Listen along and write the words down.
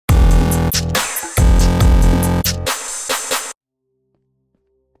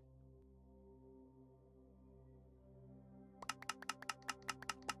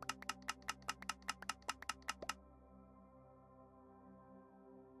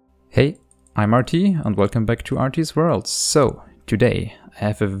Hey, I'm RT and welcome back to RTsWorld. So, today I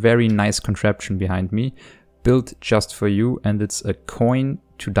have a very nice contraption behind me, built just for you, and it's a coin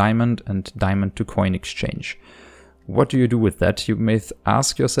to diamond and diamond to coin exchange. What do you do with that, you may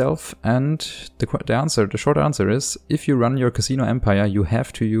ask yourself, and the short answer is, if you run your casino empire, you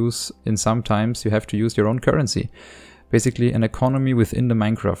have to use your own currency. Basically an economy within the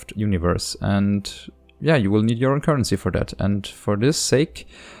Minecraft universe, and yeah, you will need your own currency for that. And for this sake,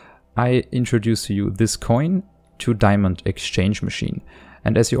 I introduce to you this coin to diamond exchange machine.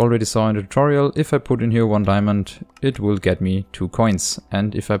 And as you already saw in the tutorial, if I put in here 1 diamond, it will get me 2 coins.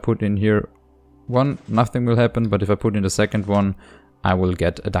 And if I put in here 1, nothing will happen, but if I put in the second one, I will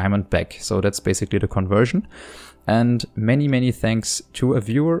get a diamond back. So that's basically the conversion. And many thanks to a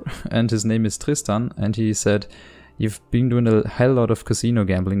viewer, and his name is Tristan, and he said, "You've been doing a hell lot of casino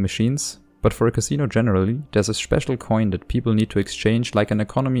gambling machines, but for a casino generally, there's a special coin that people need to exchange, like an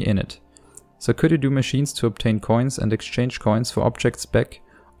economy in it. So could you do machines to obtain coins and exchange coins for objects back,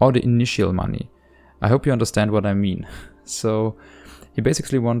 or the initial money?" I hope you understand what I mean. So he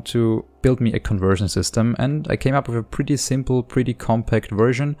basically wanted to build me a conversion system, and I came up with a pretty simple, pretty compact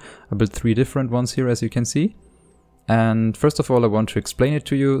version. I built 3 different ones here, as you can see. And first of all, I want to explain it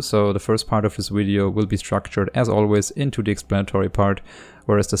to you. So the first part of this video will be structured, as always, into the explanatory part,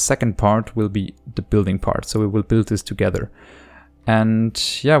 whereas the second part will be the building part. So we will build this together. And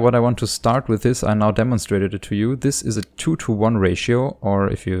yeah, what I want to start with is, I now demonstrated it to you. This is a 2-to-1 ratio, or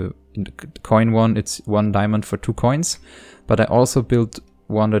if you in the coin one, it's 1 diamond for 2 coins. But I also built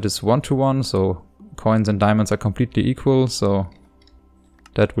one that is 1-to-1, so coins and diamonds are completely equal. So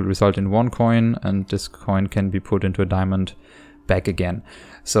that will result in 1 coin, and this coin can be put into a diamond back again.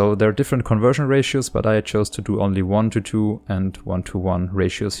 So there are different conversion ratios, but I chose to do only 1-to-2 and 1-to-1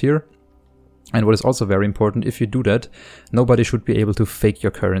 ratios here. And what is also very important, if you do that, nobody should be able to fake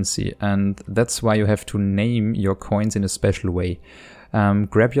your currency. And that's why you have to name your coins in a special way.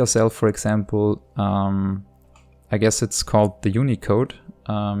 Grab yourself, for example, I guess it's called the Unicode.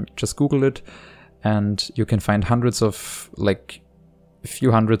 Just Google it, and you can find hundreds of, like, a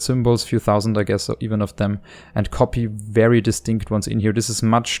few hundred symbols, few thousand, I guess, even of them, and copy very distinct ones in here. This is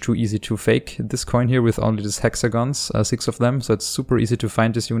much too easy to fake this coin here with only these hexagons, 6 of them, so it's super easy to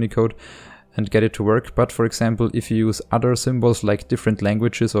find this Unicode and get it to work. But for example, if you use other symbols like different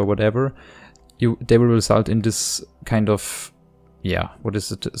languages or whatever, they will result in this kind of, yeah, what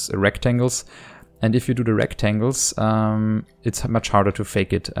is it, rectangles. And if you do the rectangles, it's much harder to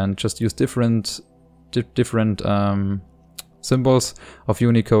fake it, and just use different symbols of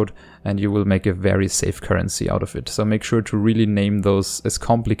Unicode, and you will make a very safe currency out of it. So make sure to really name those as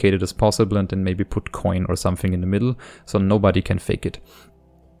complicated as possible, and then maybe put coin or something in the middle so nobody can fake it.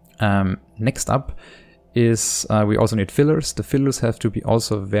 Next up is we also need fillers. The fillers have to be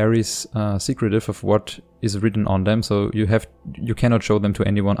also very secretive of what is written on them. So you cannot show them to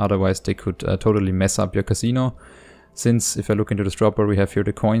anyone, otherwise they could totally mess up your casino. Since if I look into this dropper, we have here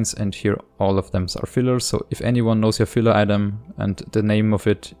the coins, and here all of them are fillers. So if anyone knows your filler item and the name of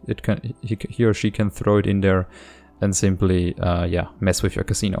it, he or she can throw it in there and simply yeah, mess with your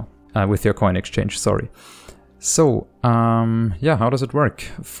casino, with your coin exchange, sorry. So yeah, how does it work?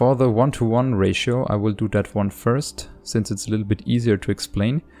 For the 1-to-1 ratio, I will do that one first, since it's a little bit easier to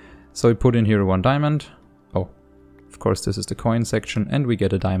explain. So we put in here 1 diamond. Oh, of course, this is the coin section, and we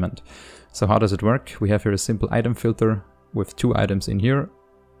get a diamond. So how does it work? We have here a simple item filter with 2 items in here,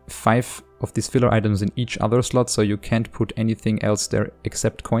 5 of these filler items in each other slot, so you can't put anything else there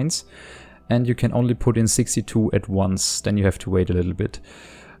except coins. And you can only put in 62 at once, then you have to wait a little bit.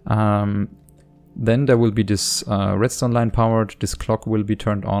 Then there will be this redstone line powered, this clock will be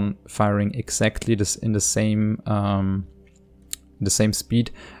turned on, firing exactly this in the same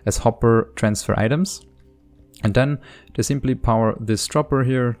speed as hopper transfer items. And then they simply power this dropper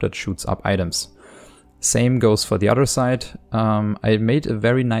here that shoots up items. Same goes for the other side. I made a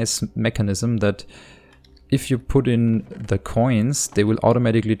very nice mechanism that if you put in the coins, they will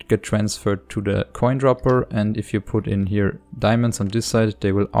automatically get transferred to the coin dropper. And if you put in here diamonds on this side,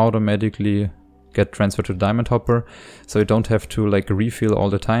 they will automatically get transferred to the diamond hopper. So you don't have to like refill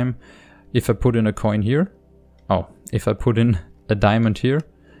all the time. If I put in a coin here, if I put in a diamond here,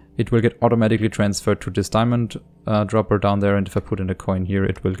 it will get automatically transferred to this diamond dropper down there, and if I put in a coin here,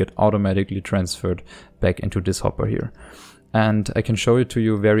 it will get automatically transferred back into this hopper here. And I can show it to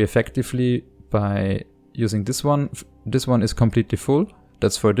you very effectively by using this one. This one is completely full.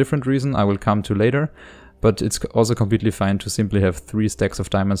 That's for a different reason I will come to later, but it's also completely fine to simply have 3 stacks of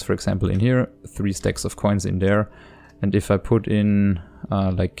diamonds, for example, in here, 3 stacks of coins in there. And if I put in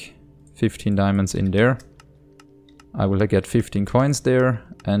like 15 diamonds in there, I will get 15 coins there,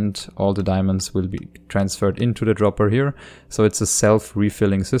 and all the diamonds will be transferred into the dropper here. So it's a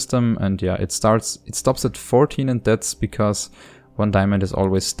self-refilling system, and yeah, it stops at 14, and that's because one diamond is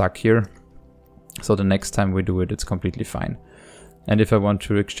always stuck here. So the next time we do it, it's completely fine. And if I want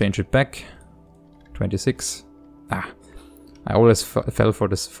to exchange it back, 26. I always fall for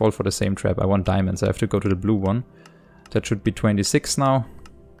the same trap. I want diamonds. I have to go to the blue one. That should be 26 now.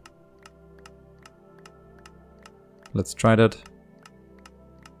 Let's try that.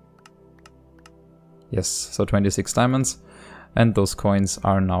 Yes, so 26 diamonds. And those coins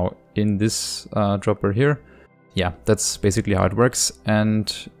are now in this dropper here. Yeah, that's basically how it works.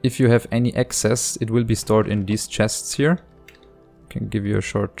 And if you have any excess, it will be stored in these chests here. I can give you a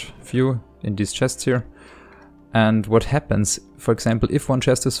short view in these chests here. And what happens, for example, if one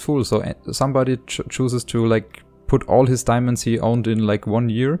chest is full, so somebody chooses to like put all his diamonds he owned in like 1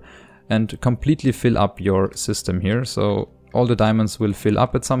 year and completely fill up your system here. So all the diamonds will fill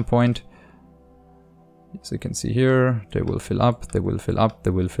up at some point. As you can see here, they will fill up, they will fill up,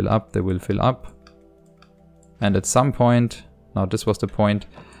 they will fill up, they will fill up. And at some point, now this was the point,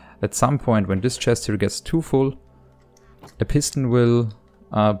 at some point when this chest here gets too full, a piston will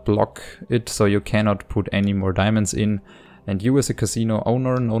block it, so you cannot put any more diamonds in. And you as a casino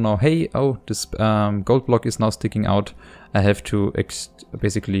owner know now, hey, oh, this gold block is now sticking out. I have to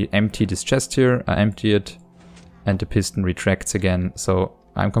basically empty this chest here. I empty it and the piston retracts again. So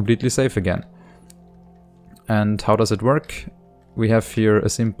I'm completely safe again. And how does it work? We have here a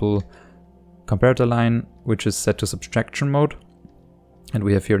simple comparator line, which is set to subtraction mode. And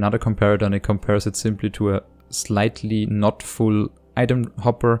we have here another comparator, and it compares it simply to a slightly not full item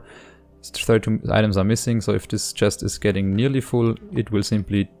hopper. 32 items are missing, so if this chest is getting nearly full, it will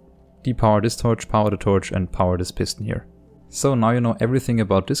simply depower this torch, power the torch, and power this piston here. So now you know everything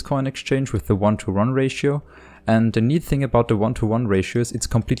about this coin exchange with the 1-to-1 ratio. And the neat thing about the 1-to-1 ratio is it's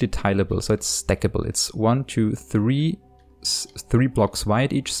completely tileable, so it's stackable. It's 1, 2, 3 blocks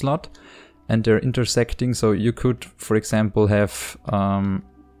wide each slot, and they're intersecting. So you could, for example, have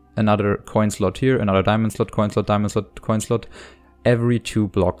another coin slot here, another diamond slot, coin slot, diamond slot, coin slot, every 2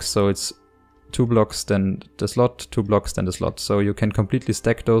 blocks. So it's 2 blocks, then the slot, 2 blocks, then the slot. So you can completely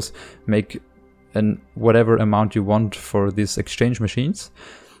stack those, make whatever amount you want for these exchange machines.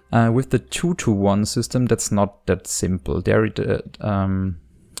 With the 2-to-1 system, that's not that simple. There,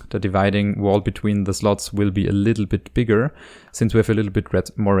 the dividing wall between the slots will be a little bit bigger, since we have a little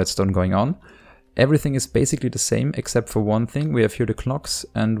bit more redstone going on. Everything is basically the same except for one thing. We have here the clocks,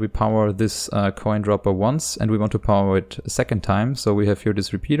 and we power this coin dropper once, and we want to power it a second time. So we have here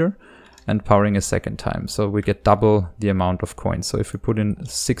this repeater and powering a second time. So we get double the amount of coins. So if we put in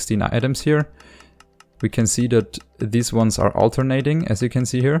 16 items here, we can see that these ones are alternating, as you can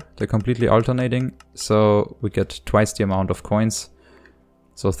see here. They're completely alternating, so we get twice the amount of coins.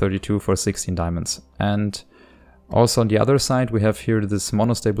 So 32 for 16 diamonds. And also on the other side, we have here this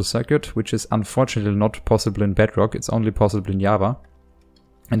monostable circuit, which is unfortunately not possible in Bedrock. It's only possible in Java.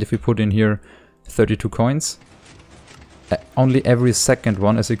 And if we put in here 32 coins, only every second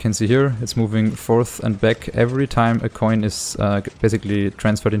one, as you can see here, it's moving forth and back every time a coin is basically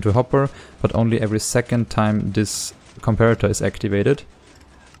transferred into a hopper, but only every second time this comparator is activated.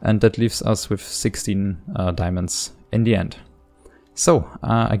 And that leaves us with 16 diamonds in the end. So,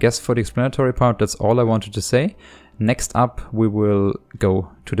 I guess for the explanatory part, that's all I wanted to say. Next up, we will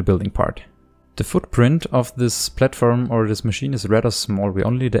go to the building part. The footprint of this platform or this machine is rather small. We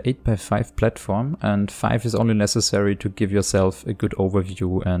only need an 8x5 platform, and 5 is only necessary to give yourself a good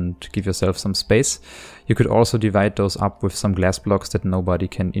overview and give yourself some space. You could also divide those up with some glass blocks that nobody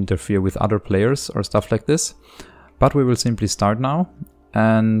can interfere with other players or stuff like this. But we will simply start now,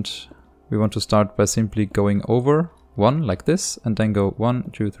 and we want to start by simply going over 1 like this, and then go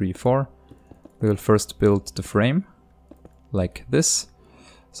 1, 2, 3, 4. We will first build the frame like this.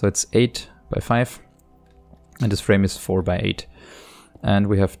 So it's 8 by 5, and this frame is 4 by 8. And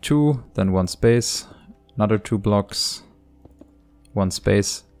we have 2, then 1 space, another 2 blocks, 1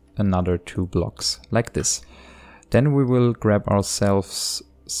 space, another 2 blocks, like this. Then we will grab ourselves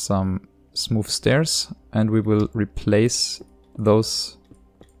some smooth stairs, and we will replace those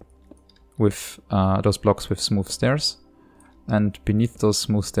with those blocks with smooth stairs. And beneath those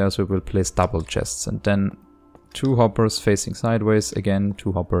smooth stairs we will place double chests, and then 2 hoppers facing sideways, again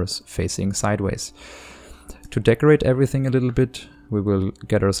 2 hoppers facing sideways. To decorate everything a little bit, we will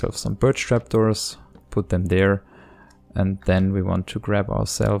get ourselves some birch trapdoors, put them there, and then we want to grab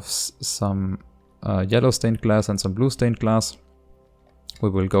ourselves some yellow stained glass and some blue stained glass. We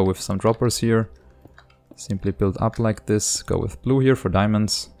will go with some droppers here, simply build up like this, go with blue here for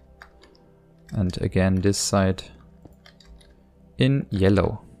diamonds, and again this side in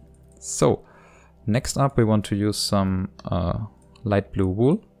yellow. So next up we want to use some light blue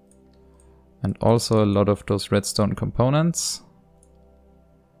wool and also a lot of those redstone components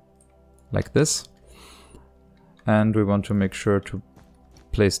like this. And we want to make sure to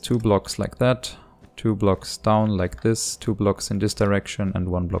place 2 blocks like that, 2 blocks down like this, 2 blocks in this direction and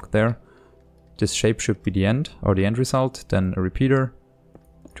 1 block there. This shape should be the end or the end result. Then a repeater,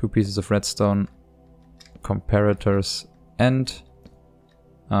 2 pieces of redstone, comparators and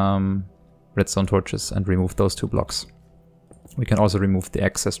redstone torches, and remove those 2 blocks. We can also remove the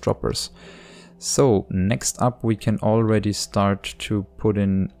excess droppers. So next up we can already start to put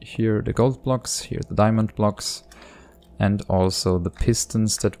in here the gold blocks, here the diamond blocks, and also the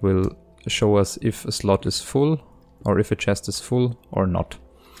pistons that will show us if a slot is full or if a chest is full or not.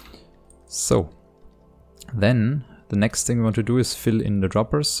 So then the next thing we want to do is fill in the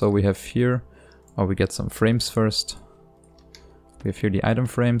droppers. So we have here, or we get some frames first. We have here the item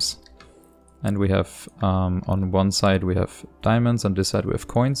frames. And we have, on one side we have diamonds, on this side we have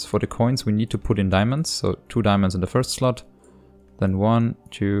coins. For the coins we need to put in diamonds, so 2 diamonds in the first slot, then 1,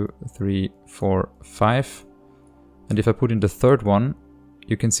 2, 3, 4, 5. And if I put in the third one,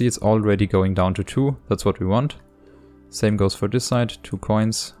 you can see it's already going down to 2, that's what we want. Same goes for this side, 2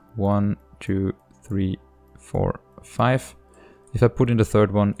 coins, 1, 2, 3, 4, 5. If I put in the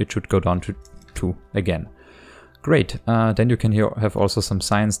third one, it should go down to 2 again. Great, then you can here have also some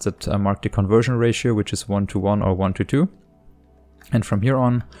signs that mark the conversion ratio, which is 1 to 1 or 1 to 2. And from here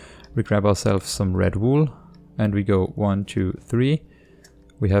on, we grab ourselves some red wool and we go 1, 2, 3.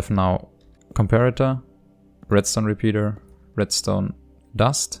 We have now comparator, redstone repeater, redstone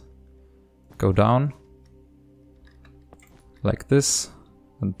dust. Go down like this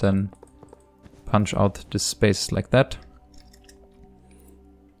and then punch out this space like that.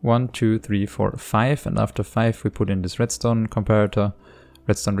 1, 2, 3, 4, 5, and after 5 we put in this redstone comparator,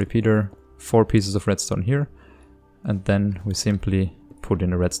 redstone repeater, 4 pieces of redstone here, and then we simply put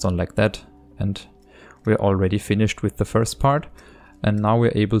in a redstone like that, and we're already finished with the first part. And now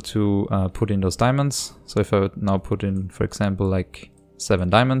we're able to put in those diamonds. So if I would now put in, for example, like 7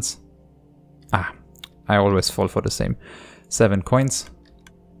 diamonds, I always fall for the same, 7 coins.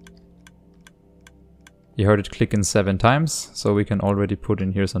 You heard it click in 7 times, so we can already put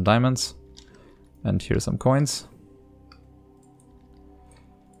in here some diamonds and here some coins.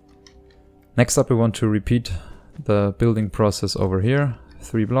 Next up we want to repeat the building process over here.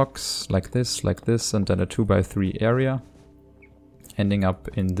 3 blocks like this, and then a 2 by 3 area ending up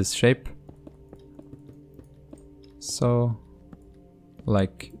in this shape. So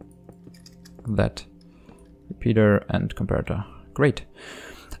like that. Repeater and comparator. Great.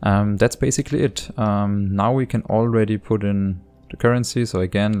 That's basically it. Now we can already put in the currency. So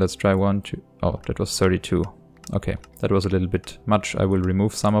again, let's try 1, 2. Oh, that was 32. Okay, that was a little bit much. I will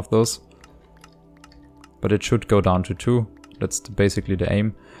remove some of those. But it should go down to 2. That's basically the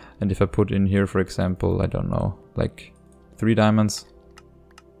aim. And if I put in here, for example, I don't know, like 3 diamonds,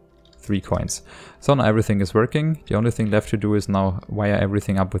 3 coins. So now everything is working. The only thing left to do is now wire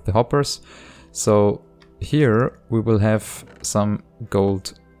everything up with the hoppers. So here we will have some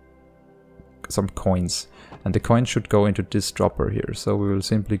gold, some coins, and the coins should go into this dropper here. So we will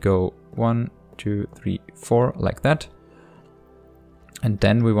simply go 1, 2, 3, 4 like that. And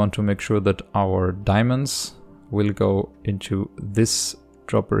then we want to make sure that our diamonds will go into this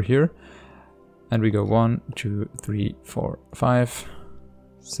dropper here. And we go 1, 2, 3, 4, 5,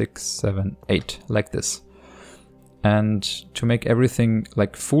 6, 7, 8 like this. And to make everything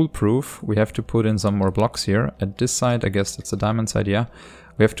like foolproof, we have to put in some more blocks here. At this side, I guess that's the diamond side, yeah.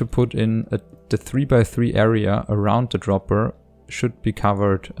 We have to put in the 3 by 3 area around the dropper should be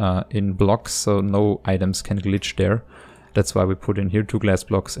covered in blocks, so no items can glitch there. That's why we put in here 2 glass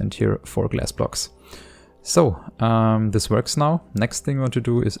blocks and here 4 glass blocks. So this works now. Next thing we want to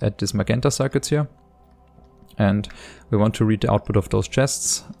do is add these magenta circuits here. And we want to read the output of those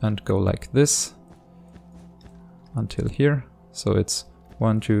chests and go like this until here. So it's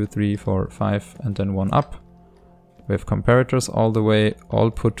 1, 2, 3, 4, 5 and then 1 up. We have comparators all the way, all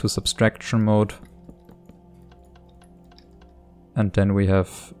put to subtraction mode. And then we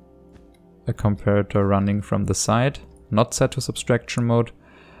have a comparator running from the side, not set to subtraction mode.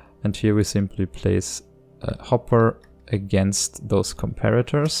 And here we simply place a hopper against those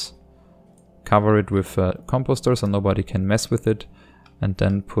comparators, cover it with a composter so nobody can mess with it, and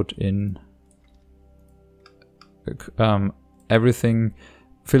then put in everything,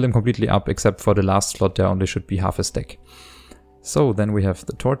 fill them completely up except for the last slot. There only should be half a stack. So then we have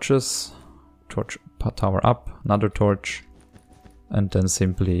the torches, torch tower up, another torch, and then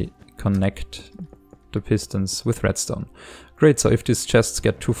simply connect the pistons with redstone. Great, so if these chests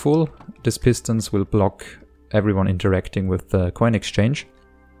get too full, these pistons will block everyone interacting with the coin exchange.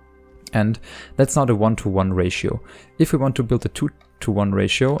 And that's not a 1-to-1 ratio. If we want to build a 2-to-1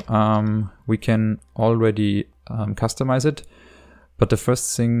 ratio, we can already customize it. But the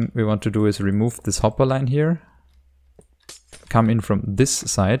first thing we want to do is remove this hopper line here. Come in from this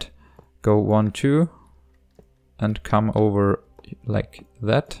side, go 1, 2, and come over like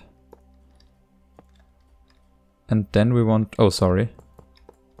that. And then we want, oh sorry,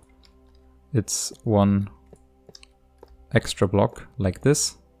 it's one extra block like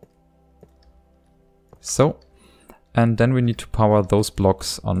this. So, and then we need to power those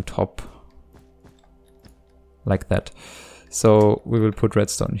blocks on top, like that. So we will put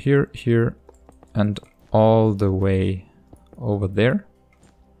redstone here, here, and all the way over there.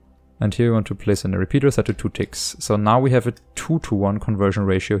 And here we want to place in a repeater set to 2 ticks. So now we have a 2-to-1 conversion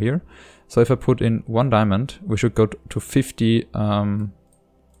ratio here. So if I put in 1 diamond, we should go to 50.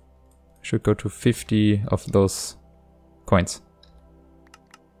 Should go to 50 of those coins.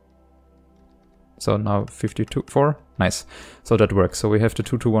 So now 54, nice. So that works. So we have the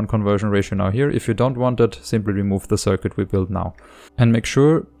 2-to-1 conversion ratio now here. If you don't want that, simply remove the circuit we built now. And make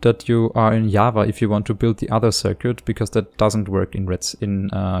sure that you are in Java if you want to build the other circuit, because that doesn't work in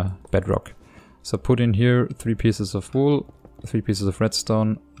Bedrock. So put in here 3 pieces of wool, 3 pieces of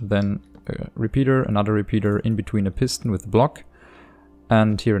redstone, then a repeater, another repeater in between a piston with a block.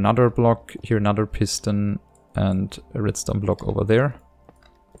 And here another block, here another piston, and a redstone block over there.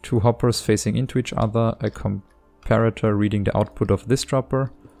 2 hoppers facing into each other, a comparator reading the output of this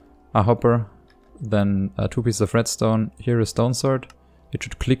dropper, a hopper, then 2 pieces of redstone, here a stone sword, it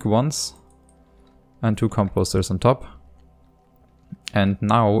should click once, and 2 composters on top. And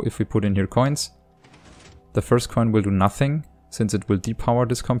now if we put in here coins, the first coin will do nothing, since it will depower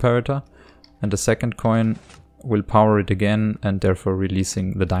this comparator, and the second coin will power it again, and therefore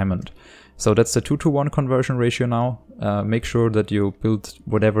releasing the diamond. So that's the 2-to-1 conversion ratio now. Make sure that you build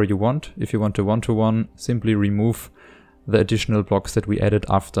whatever you want. If you want a 1-to-1, simply remove the additional blocks that we added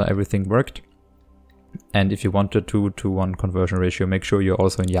after everything worked. And if you want a 2-to-1 conversion ratio, make sure you're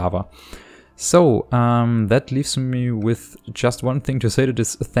also in Java. So that leaves me with just one thing to say, that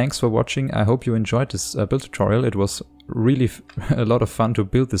is thanks for watching. I hope you enjoyed this build tutorial. It was really a lot of fun to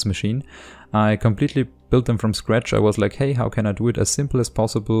build this machine. I completely built them from scratch. I was like, hey, how can I do it as simple as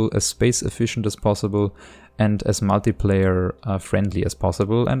possible, as space efficient as possible, and as multiplayer friendly as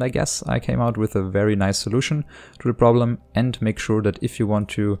possible? And I guess I came out with a very nice solution to the problem. And make sure that if you want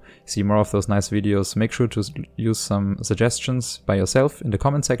to see more of those nice videos, make sure to use some suggestions by yourself in the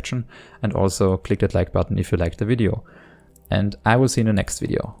comment section, and also click that like button if you liked the video. And I will see you in the next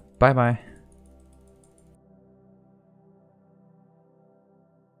video. Bye bye.